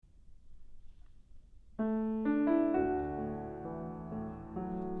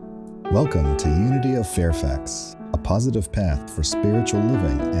Welcome to Unity of Fairfax, a positive path for spiritual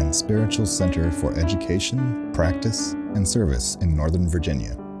living and spiritual center for education, practice, and service in Northern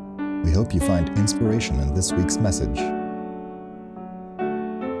Virginia. We hope you find inspiration in this week's message.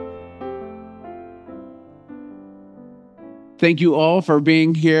 Thank you all for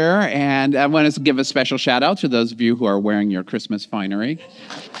being here, and I want to give a special shout out to those of you who are wearing your Christmas finery.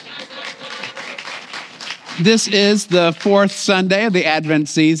 This is the fourth Sunday of the Advent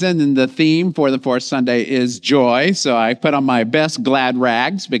season, and the theme for the fourth Sunday is joy. So I put on my best glad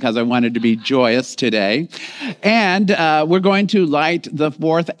rags because I wanted to be joyous today. And we're going to light the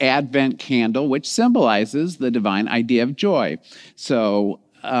fourth Advent candle, which symbolizes the divine idea of joy. So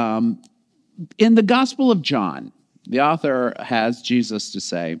in the Gospel of John, the author has Jesus to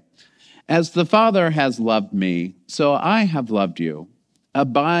say, "As the Father has loved me, so I have loved you.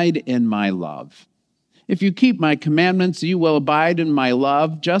 Abide in my love. If you keep my commandments, you will abide in my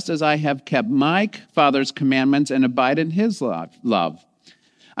love, just as I have kept my Father's commandments and abide in his love.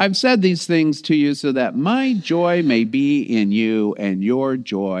 I've said these things to you so that my joy may be in you and your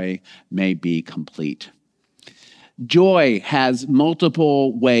joy may be complete." Joy has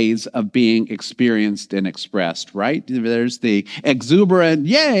multiple ways of being experienced and expressed, right? There's the exuberant,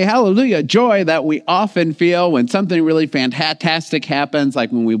 yay, hallelujah, joy that we often feel when something really fantastic happens,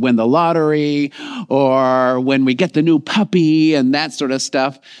 like when we win the lottery or when we get the new puppy and that sort of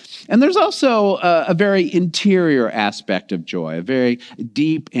stuff. And there's also a very interior aspect of joy, a very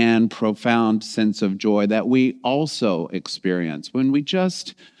deep and profound sense of joy that we also experience when we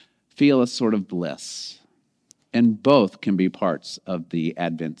just feel a sort of bliss. And both can be parts of the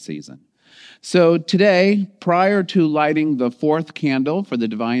Advent season. So today, prior to lighting the fourth candle for the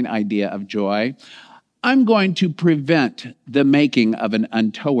divine idea of joy, I'm going to prevent the making of an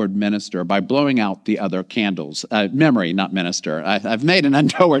untoward minister by blowing out the other candles. Memory, not minister. I've made an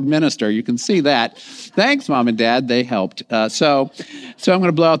untoward minister. You can see that. Thanks, Mom and Dad. They helped. So I'm going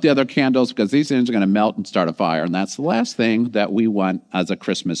to blow out the other candles because these things are going to melt and start a fire. And that's the last thing that we want as a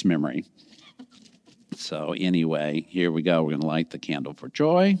Christmas memory. So anyway, here we go. We're going to light the candle for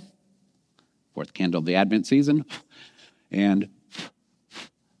joy, fourth candle of the Advent season, and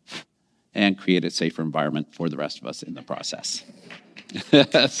create a safer environment for the rest of us in the process.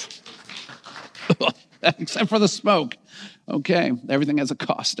 Except for the smoke. Okay, everything has a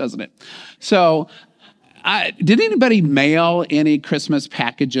cost, doesn't it? So did anybody mail any Christmas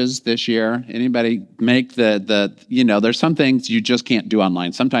packages this year? Anybody make there's some things you just can't do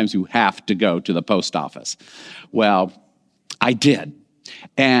online. Sometimes you have to go to the post office. Well, I did.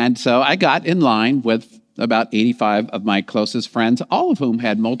 And so I got in line with about 85 of my closest friends, all of whom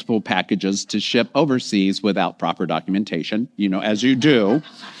had multiple packages to ship overseas without proper documentation, as you do.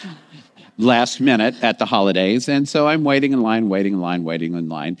 Last minute at the holidays. And so I'm waiting in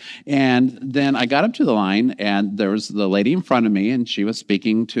line. And then I got up to the line, and there was the lady in front of me, and she was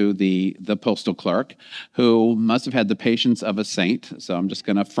speaking to the postal clerk, who must have had the patience of a saint. So I'm just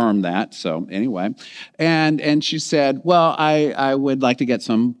going to affirm that. So anyway, and she said, "Well, I would like to get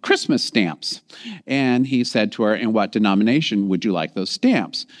some Christmas stamps." And he said to her, "In what denomination would you like those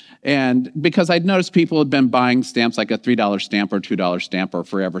stamps?" And because I'd noticed people had been buying stamps, like a $3 stamp or $2 stamp or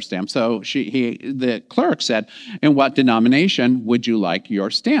forever stamp. So the clerk said, "In what denomination would you like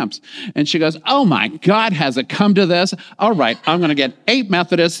your stamps?" And she goes, "Oh my God, has it come to this? All right, I'm going to get 8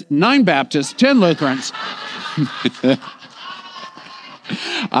 Methodists, 9 Baptists, 10 Lutherans."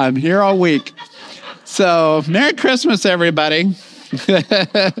 I'm here all week. So Merry Christmas, everybody.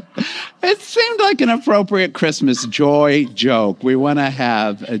 It seemed like an appropriate Christmas joy joke. We want to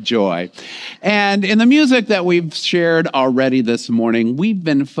have a joy. And in the music that we've shared already this morning, we've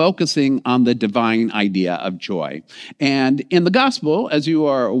been focusing on the divine idea of joy. And in the gospel, as you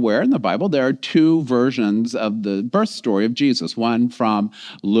are aware in the Bible, there are 2 versions of the birth story of Jesus, one from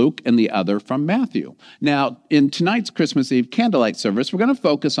Luke and the other from Matthew. Now, in tonight's Christmas Eve candlelight service, we're going to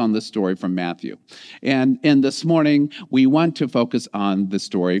focus on the story from Matthew. And this morning, we want to focus on the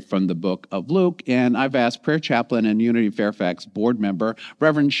story from the book of Luke, and I've asked Prayer Chaplain and Unity Fairfax board member,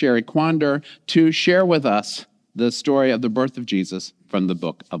 Reverend Sherry Quander, to share with us the story of the birth of Jesus from the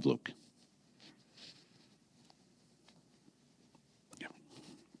book of Luke.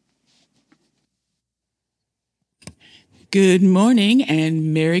 Good morning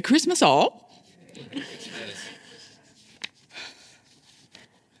and Merry Christmas all.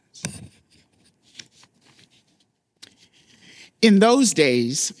 In those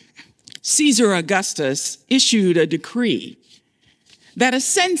days, Caesar Augustus issued a decree that a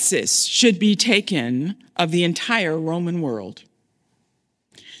census should be taken of the entire Roman world.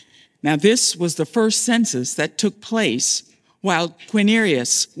 Now, this was the first census that took place while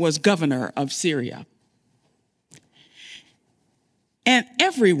Quirinius was governor of Syria. And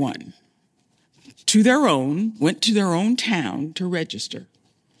everyone went to their own town to register.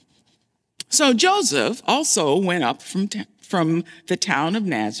 So Joseph also went up from the town of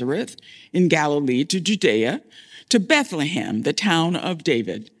Nazareth in Galilee to Judea, to Bethlehem, the town of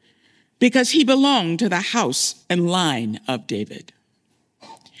David, because he belonged to the house and line of David.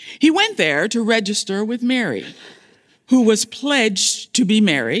 He went there to register with Mary, who was pledged to be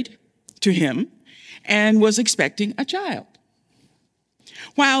married to him and was expecting a child.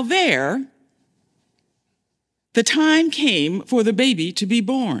 While there, the time came for the baby to be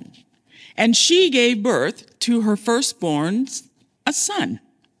born, and she gave birth to her firstborn, a son.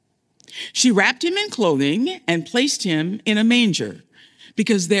 She wrapped him in clothing and placed him in a manger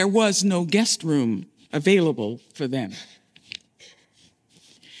because there was no guest room available for them.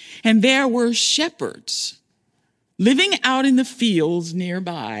 And there were shepherds living out in the fields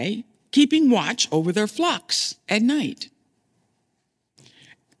nearby, keeping watch over their flocks at night.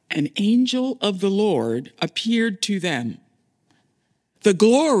 An angel of the Lord appeared to them. The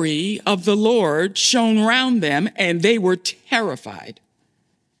glory of the Lord shone round them, and they were terrified.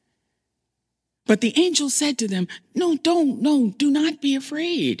 But the angel said to them, do not be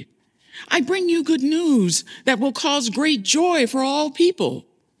afraid. I bring you good news that will cause great joy for all people.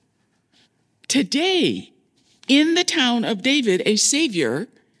 Today, in the town of David, a Savior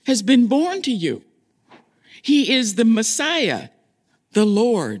has been born to you. He is the Messiah, the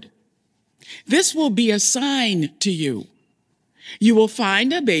Lord. This will be a sign to you. You will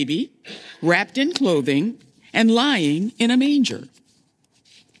find a baby wrapped in clothing and lying in a manger.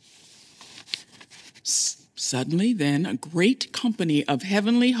 Suddenly then, a great company of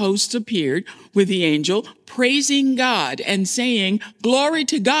heavenly hosts appeared with the angel, praising God and saying, "Glory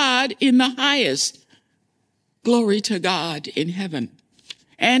to God in the highest. Glory to God in heaven.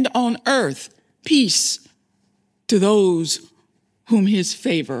 And on earth, peace to those whom his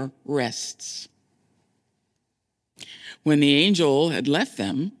favor rests." When the angel had left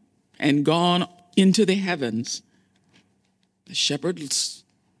them and gone into the heavens, the shepherds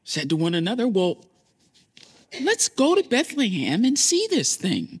said to one another, "Well, let's go to Bethlehem and see this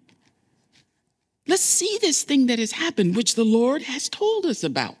thing. Let's see this thing that has happened, which the Lord has told us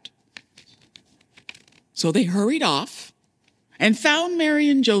about." So they hurried off and found Mary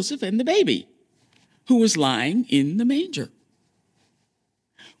and Joseph and the baby, who was lying in the manger.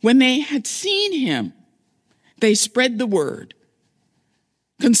 When they had seen him, they spread the word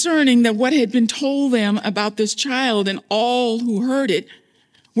concerning that what had been told them about this child, and all who heard it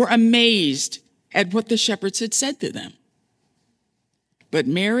were amazed at what the shepherds had said to them. But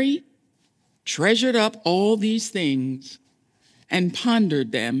Mary treasured up all these things and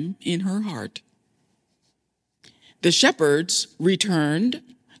pondered them in her heart. The shepherds returned,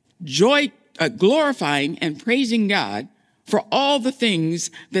 glorifying and praising God for all the things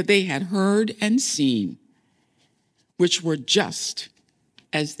that they had heard and seen, which were just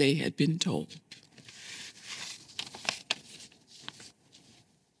as they had been told.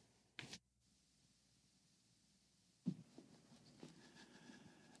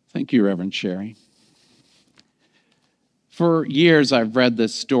 Thank you, Reverend Sherry. For years, I've read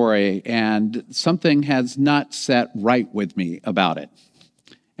this story, and something has not set right with me about it.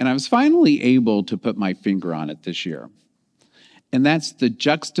 And I was finally able to put my finger on it this year. And that's the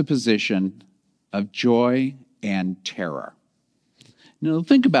juxtaposition of joy and terror. Now,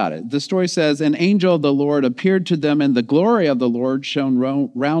 think about it. The story says, "An angel of the Lord appeared to them, and the glory of the Lord shone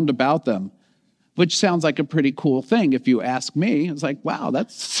round about them," which sounds like a pretty cool thing if you ask me. It's like, wow,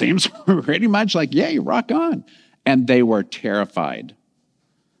 that seems pretty much like, yay, rock on. And they were terrified.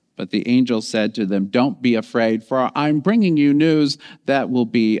 But the angel said to them, "Don't be afraid, for I'm bringing you news that will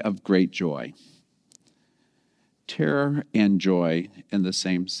be of great joy." Terror and joy in the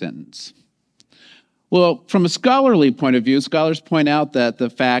same sentence. Well, from a scholarly point of view, scholars point out that the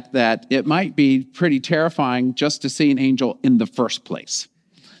fact that it might be pretty terrifying just to see an angel in the first place.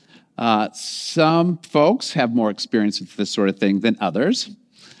 Some folks have more experience with this sort of thing than others.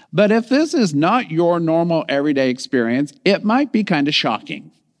 But if this is not your normal everyday experience, it might be kind of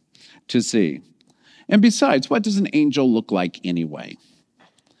shocking to see. And besides, what does an angel look like anyway?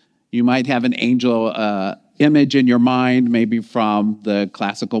 You might have an angel image in your mind, maybe from the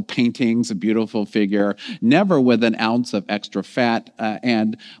classical paintings, a beautiful figure, never with an ounce of extra fat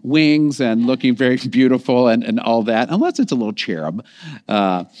and wings and looking very beautiful and all that, unless it's a little cherub.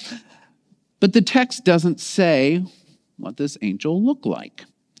 But the text doesn't say what this angel looked like.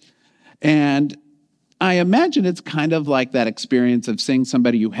 And I imagine it's kind of like that experience of seeing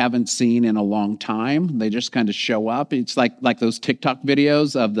somebody you haven't seen in a long time. They just kind of show up. It's like those TikTok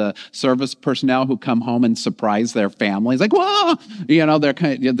videos of the service personnel who come home and surprise their families. Like, whoa!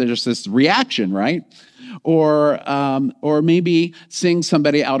 There's just this reaction, right? Or maybe seeing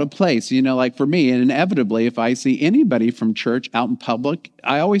somebody out of place. Like for me, and inevitably, if I see anybody from church out in public,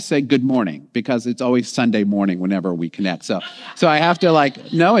 I always say good morning because it's always Sunday morning whenever we connect. So I have to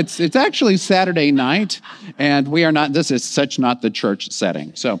no, it's actually Saturday night, and we are not. This is such not the church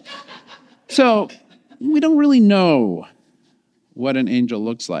setting. So we don't really know what an angel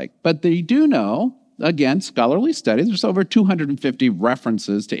looks like, but they do know. Again, scholarly studies, there's over 250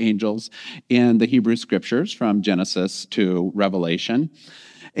 references to angels in the Hebrew scriptures from Genesis to Revelation.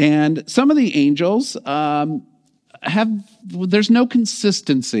 And some of the angels there's no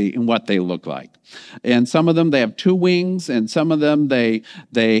consistency in what they look like. And some of them, they have 2 wings, and some of them, they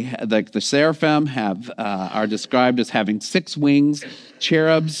like the seraphim are described as having 6 wings.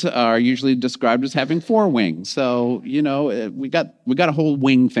 Cherubs are usually described as having 4 wings. So, we got a whole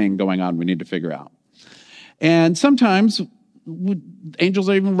wing thing going on we need to figure out. And sometimes angels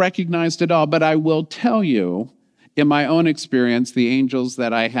are even recognized at all. But I will tell you, in my own experience, the angels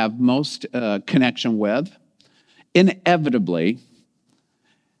that I have most connection with inevitably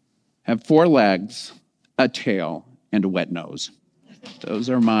have 4 legs, a tail, and a wet nose. Those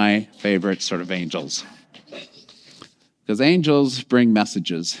are my favorite sort of angels. Because angels bring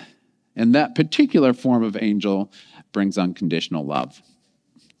messages. And that particular form of angel brings unconditional love.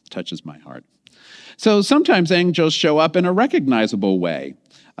 Touches my heart. So sometimes angels show up in a recognizable way.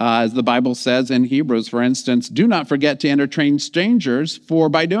 As the Bible says in Hebrews, for instance, do not forget to entertain strangers, for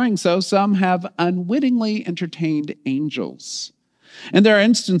by doing so, some have unwittingly entertained angels. And there are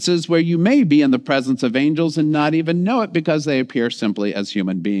instances where you may be in the presence of angels and not even know it because they appear simply as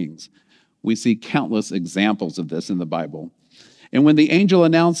human beings. We see countless examples of this in the Bible. And when the angel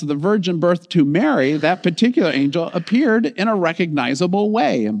announced the virgin birth to Mary, that particular angel appeared in a recognizable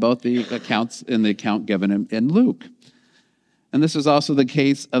way in both the accounts, in the account given in Luke. And this is also the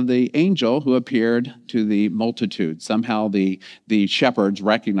case of the angel who appeared to the multitude. Somehow the shepherds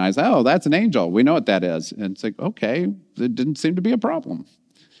recognized, oh, that's an angel. We know what that is. And it's like, okay, it didn't seem to be a problem.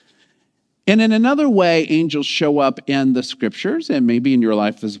 And in another way, angels show up in the scriptures, and maybe in your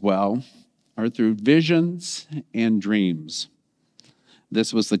life as well, are through visions and dreams.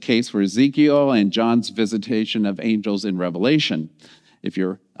 This was the case for Ezekiel and John's visitation of angels in Revelation. If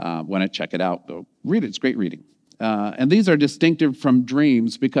you want to check it out, go read it. It's great reading. And these are distinctive from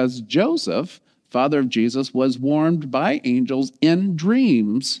dreams because Joseph, father of Jesus, was warned by angels in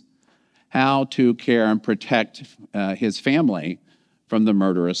dreams how to care and protect his family from the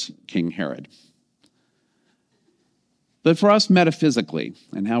murderous King Herod. But for us metaphysically,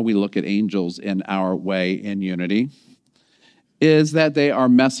 and how we look at angels in our way in unity, is that they are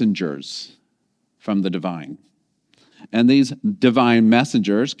messengers from the divine. And these divine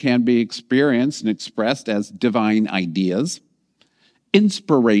messengers can be experienced and expressed as divine ideas,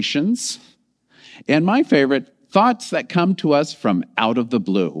 inspirations, and my favorite, thoughts that come to us from out of the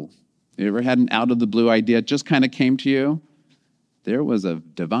blue. You ever had an out of the blue idea? It just kind of came to you? There was a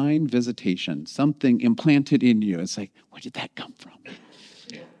divine visitation, something implanted in you. It's like, where did that come from?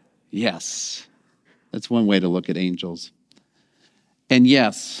 Yes, that's one way to look at angels. And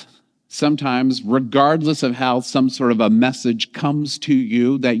yes, sometimes, regardless of how some sort of a message comes to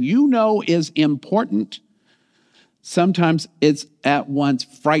you that you know is important, sometimes it's at once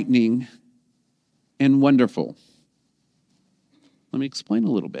frightening and wonderful. Let me explain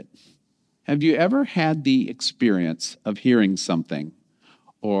a little bit. Have you ever had the experience of hearing something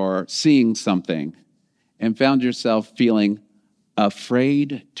or seeing something and found yourself feeling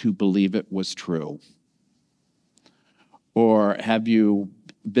afraid to believe it was true? Or have you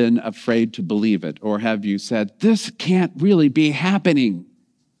been afraid to believe it? Or have you said, this can't really be happening,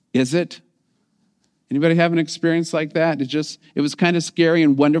 is it? Anybody have an experience like that? It was kind of scary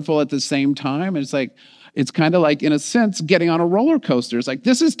and wonderful at the same time. It's kind of like, in a sense, getting on a roller coaster. It's like,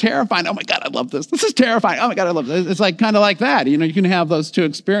 this is terrifying. Oh my God, I love this. This is terrifying. Oh my God, I love this. It's like kind of like that. You can have those two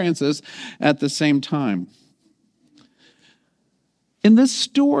experiences at the same time. In this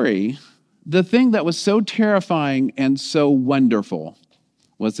story, the thing that was so terrifying and so wonderful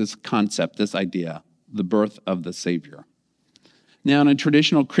was this concept, this idea, the birth of the Savior. Now, in a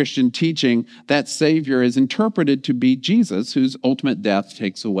traditional Christian teaching, that Savior is interpreted to be Jesus, whose ultimate death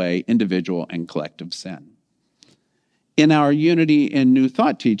takes away individual and collective sin. In our Unity and New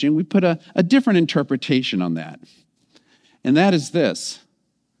Thought teaching, we put a different interpretation on that. And that is this,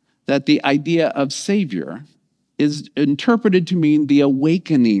 that the idea of Savior is interpreted to mean the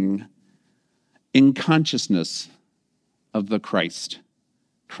awakening in consciousness of the Christ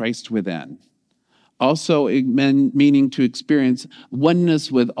within. Also meaning to experience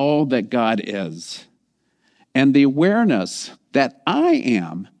oneness with all that God is. And the awareness that I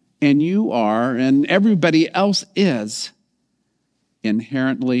am, and you are, and everybody else is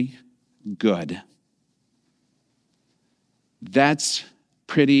inherently good. That's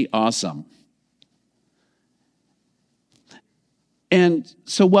pretty awesome. And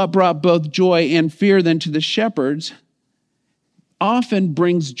so what brought both joy and fear then to the shepherds often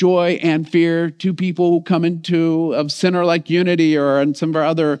brings joy and fear to people who come into of Sinner-like Unity or in some of our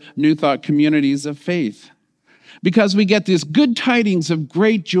other New Thought communities of faith. Because we get these good tidings of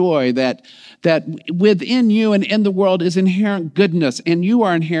great joy that within you and in the world is inherent goodness, and you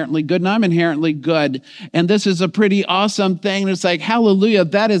are inherently good, and I'm inherently good, and this is a pretty awesome thing. And it's like, hallelujah,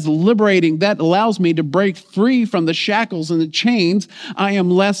 that is liberating. That allows me to break free from the shackles and the chains. I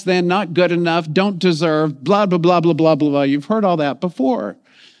am less than, not good enough, don't deserve, blah, blah, blah, blah, blah, blah. You've heard all that before.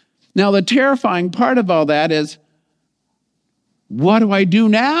 Now, the terrifying part of all that is, what do I do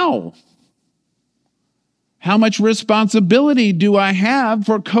now? How much responsibility do I have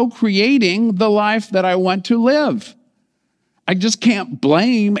for co-creating the life that I want to live? I just can't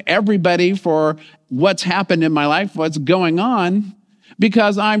blame everybody for what's happened in my life, what's going on,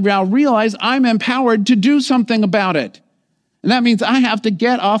 because I now realize I'm empowered to do something about it. And that means I have to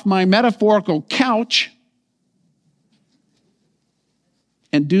get off my metaphorical couch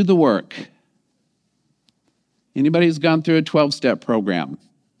and do the work. Anybody who's gone through a 12-step program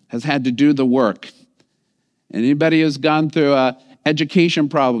has had to do the work. Anybody who's gone through an education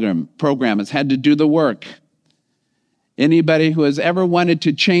program has had to do the work. Anybody who has ever wanted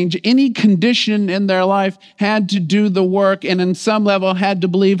to change any condition in their life had to do the work, and in some level had to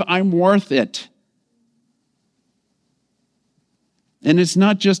believe I'm worth it. And it's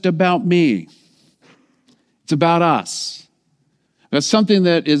not just about me. It's about us. But something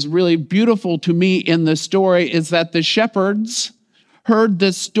that is really beautiful to me in the story is that the shepherds heard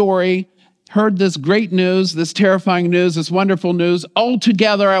this story, heard this great news, this terrifying news, this wonderful news, all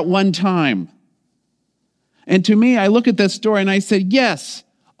together at one time. And to me, I look at this story and I say, yes,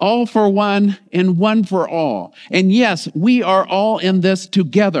 all for one and one for all. And yes, we are all in this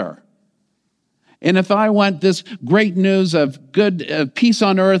together. And if I want this great news of good peace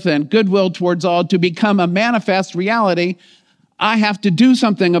on earth and goodwill towards all to become a manifest reality, I have to do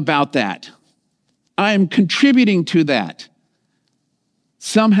something about that. I am contributing to that.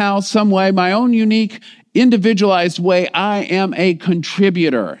 Somehow, some way, my own unique, individualized way, I am a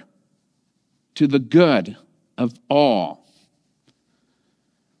contributor to the good of all.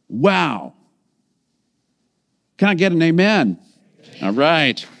 Wow. Can I get an amen? All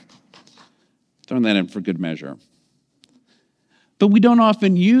right. Throwing that in for good measure. But we don't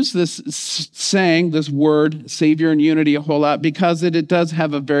often use this saying, this word, Savior and unity, a whole lot because it does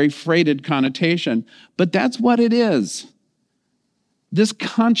have a very freighted connotation. But that's what it is. This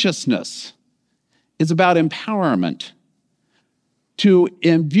consciousness is about empowerment to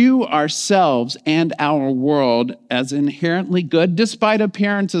imbue ourselves and our world as inherently good, despite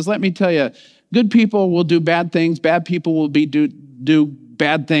appearances. Let me tell you, good people will do bad things, bad people will do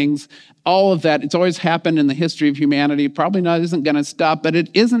bad things. All of that, it's always happened in the history of humanity. Probably isn't going to stop, but it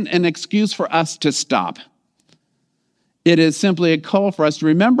isn't an excuse for us to stop. It is simply a call for us to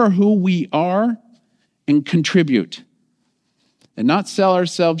remember who we are and contribute, and not sell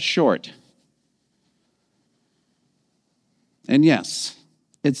ourselves short. And yes,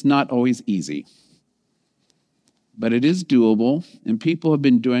 it's not always easy, but it is doable, and people have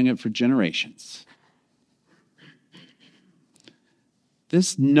been doing it for generations.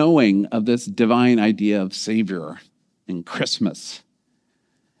 This knowing of this divine idea of Savior in Christmas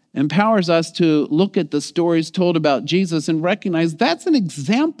empowers us to look at the stories told about Jesus and recognize that's an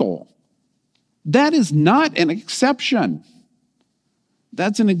example. That is not an exception.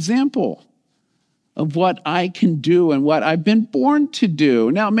 That's an example of what I can do and what I've been born to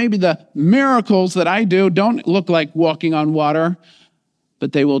do. Now, maybe the miracles that I do don't look like walking on water,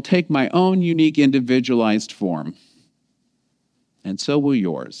 but they will take my own unique individualized form. And so will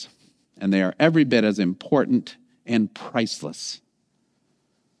yours. And they are every bit as important and priceless.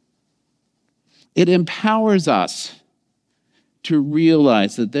 It empowers us to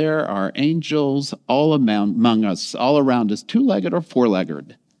realize that there are angels all among us, all around us, two-legged or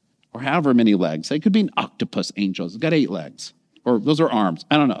four-legged, or however many legs. They could be an octopus angel. It's got 8 legs. Or those are arms.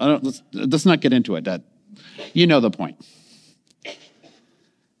 I don't know. Let's not get into it. You know the point.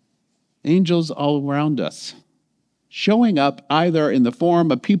 Angels all around us. showing up either in the form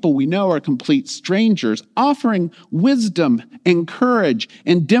of people we know or complete strangers, offering wisdom and courage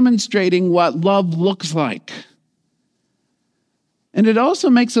and demonstrating what love looks like. And it also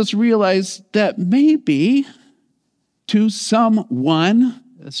makes us realize that maybe to someone,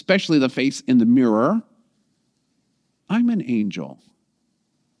 especially the face in the mirror, I'm an angel.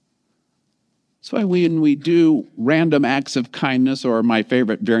 That's why when we do random acts of kindness, or my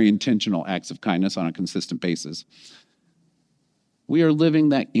favorite, very intentional acts of kindness on a consistent basis, we are living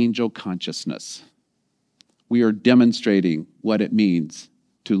that angel consciousness. We are demonstrating what it means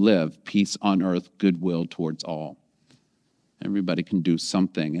to live peace on earth, goodwill towards all. Everybody can do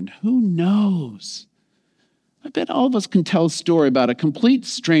something, and who knows? I bet all of us can tell a story about a complete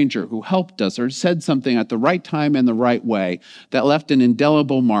stranger who helped us or said something at the right time and the right way that left an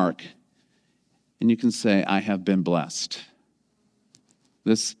indelible mark. And you can say, I have been blessed.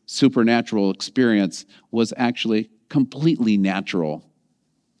 This supernatural experience was actually completely natural.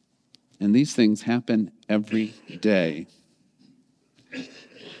 And these things happen every day.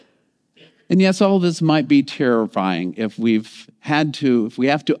 And yes, all this might be terrifying if we have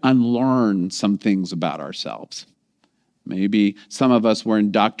to unlearn some things about ourselves. Maybe some of us were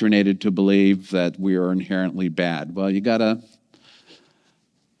indoctrinated to believe that we are inherently bad. Well, you got to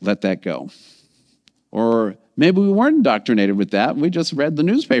let that go. Or maybe we weren't indoctrinated with that. We just read the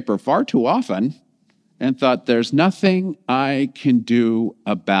newspaper far too often and thought, there's nothing I can do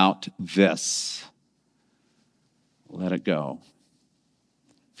about this. Let it go.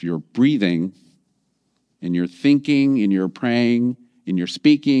 If you're breathing, and you're thinking, and you're praying, and you're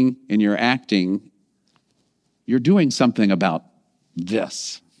speaking, and you're acting, you're doing something about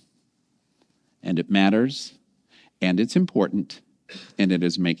this. And it matters, and it's important, and it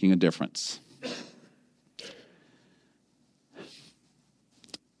is making a difference.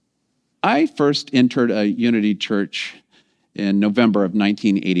 I first entered a Unity church in November of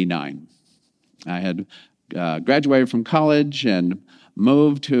 1989. I had graduated from college and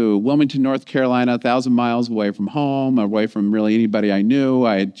moved to Wilmington, North Carolina, 1,000 miles away from home, away from really anybody I knew.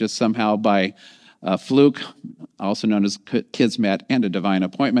 I had just somehow, by fluke, also known as Kismet and a divine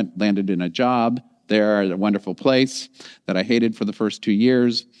appointment, landed in a job there at a wonderful place that I hated for the first 2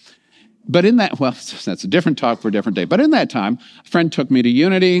 years. But in that, well, that's a different talk for a different day. But in that time, a friend took me to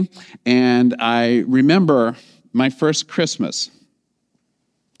Unity, and I remember my first Christmas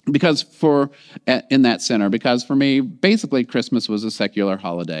in that center, because for me, basically Christmas was a secular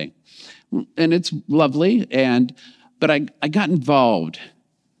holiday. And it's lovely, but I got involved,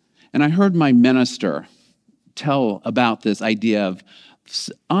 and I heard my minister tell about this idea of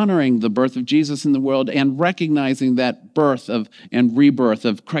honoring the birth of Jesus in the world and recognizing that birth and rebirth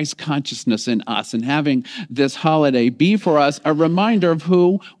of Christ consciousness in us, and having this holiday be for us a reminder of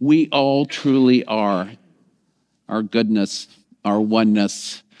who we all truly are, our goodness, our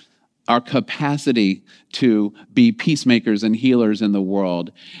oneness, our capacity to be peacemakers and healers in the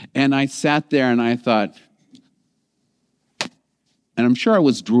world. And I sat there and I thought, and I'm sure I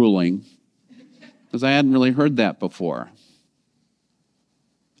was drooling because I hadn't really heard that before.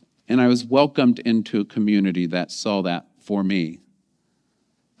 And I was welcomed into a community that saw that for me.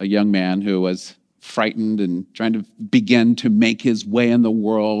 A young man who was frightened and trying to begin to make his way in the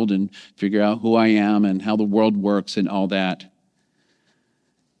world and figure out who I am and how the world works and all that.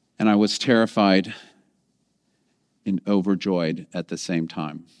 And I was terrified and overjoyed at the same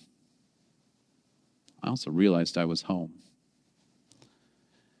time. I also realized I was home.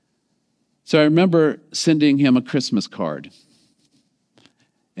 So I remember sending him a Christmas card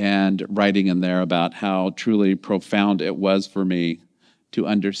and writing in there about how truly profound it was for me to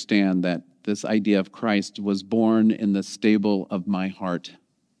understand that this idea of Christ was born in the stable of my heart,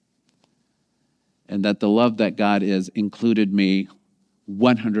 and that the love that God is included me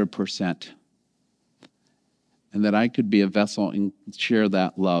 100%, and that I could be a vessel and share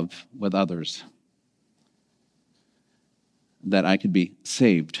that love with others, that I could be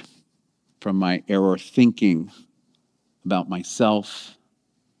saved from my error thinking about myself,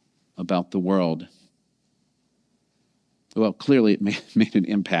 about the world. Well, clearly it made an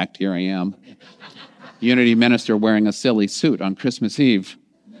impact. Here I am, Unity minister wearing a silly suit on Christmas Eve.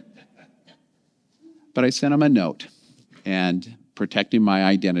 But I sent him a note, and protecting my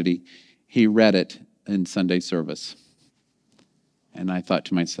identity, he read it in Sunday service. And I thought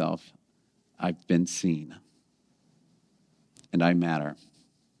to myself, I've been seen, and I matter.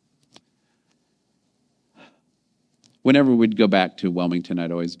 Whenever we'd go back to Wilmington,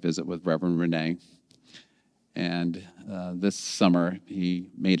 I'd always visit with Reverend Renee. And this summer,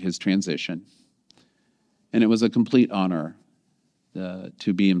 he made his transition. And it was a complete honor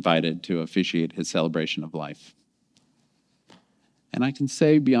to be invited to officiate his celebration of life. And I can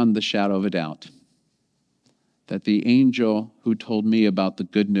say beyond the shadow of a doubt that the angel who told me about the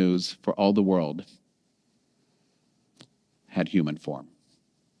good news for all the world had human form.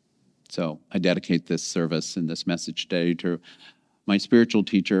 So I dedicate this service and this message today to my spiritual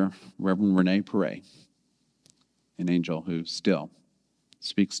teacher, Reverend Renee Perret, an angel who still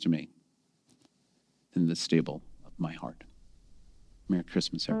speaks to me in the stable of my heart. Merry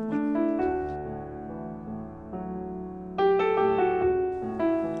Christmas, everyone.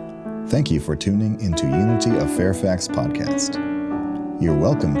 Thank you for tuning into Unity of Fairfax podcast. You're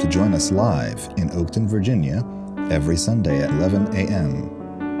welcome to join us live in Oakton, Virginia, every Sunday at 11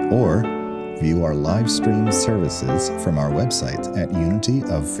 a.m. or view our live stream services from our website at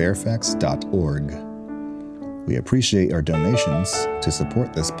unityoffairfax.org. We appreciate your donations to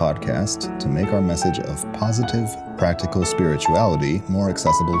support this podcast to make our message of positive, practical spirituality more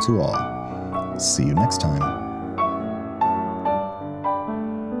accessible to all. See you next time.